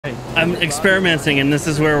I'm experimenting, and this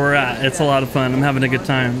is where we're at. It's a lot of fun. I'm having a good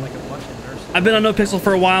time. I've been on NoPixel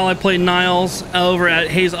for a while. I played Niles over at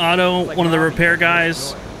Hayes Auto, one of the repair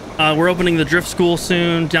guys. We're opening the drift school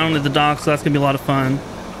soon down at the dock, so that's gonna be a lot of fun.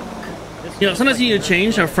 You know, sometimes you need to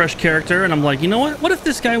change a fresh character, and I'm like, you know what? What if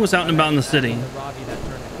this guy was out and about in the city?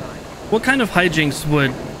 What kind of hijinks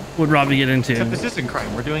would Ravi get into? Except this isn't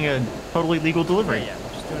crime. We're doing a totally legal delivery. Yeah, we're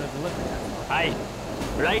just doing a delivery. Hi.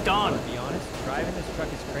 Right on. To be honest, driving this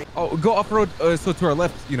truck is crazy. Oh, go off road. So to our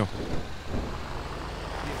left, you know.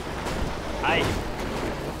 Hi.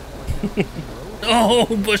 Oh,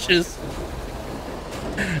 bushes.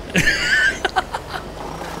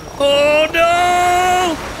 Oh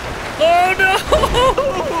no! Oh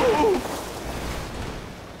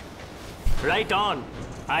no! Right on.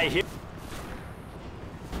 I hear.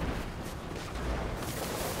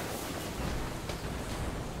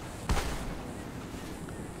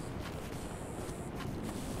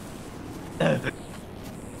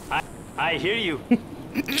 I hear you.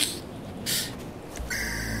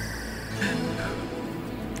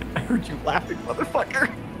 I heard you laughing, motherfucker.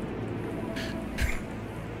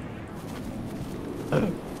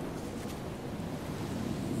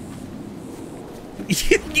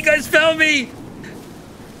 You guys found me.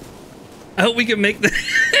 I hope we can make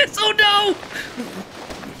this. Oh no!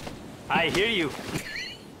 I hear you.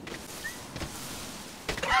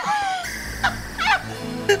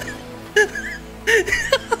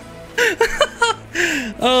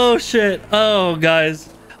 Oh shit. Oh guys.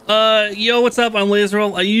 Yo, what's up? I'm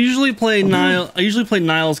Laserroll. I usually play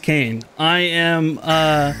Niles Kane. I am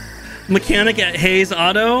mechanic at Hayes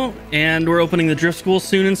Auto, and we're opening the drift school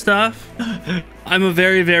soon and stuff. I'm a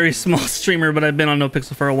very, very small streamer, but I've been on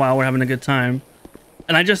NoPixel for a while. We're having a good time.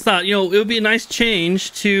 And I just thought, you know, it would be a nice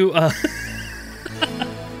change to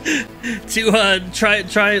try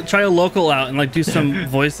a local out and like do some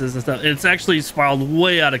voices and stuff. It's actually spiraled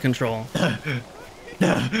way out of control.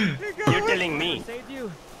 You're telling me.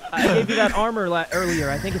 I gave you that armor earlier.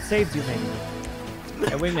 I think it saved you, maybe.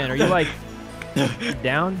 Hey, wait a minute. Are you like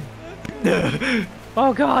down?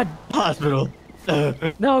 Oh God! Hospital.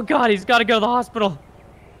 No, God, he's got to go to the hospital.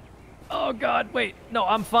 Oh God, wait. No,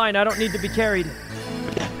 I'm fine. I don't need to be carried.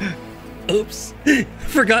 Oops.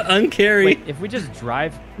 Forgot uncarry. Wait, if we just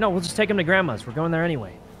drive? No, we'll just take him to Grandma's. We're going there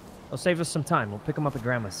anyway. It'll save us some time. We'll pick him up at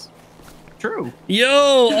Grandma's. True. Yo,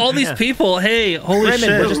 all these people. Hey, holy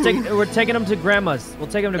Raymond, shit. we're taking him to Grandma's. We'll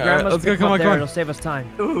take him to Grandma's. Let's go. Come on. It'll save us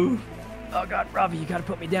time. Ooh. Oh God, Ravi, you gotta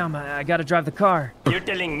put me down. I gotta drive the car. You're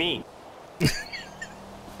telling me.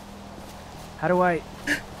 How do I?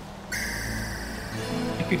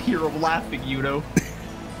 I could hear him laughing, you know.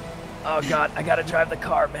 Oh God, I gotta drive the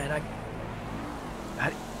car, man.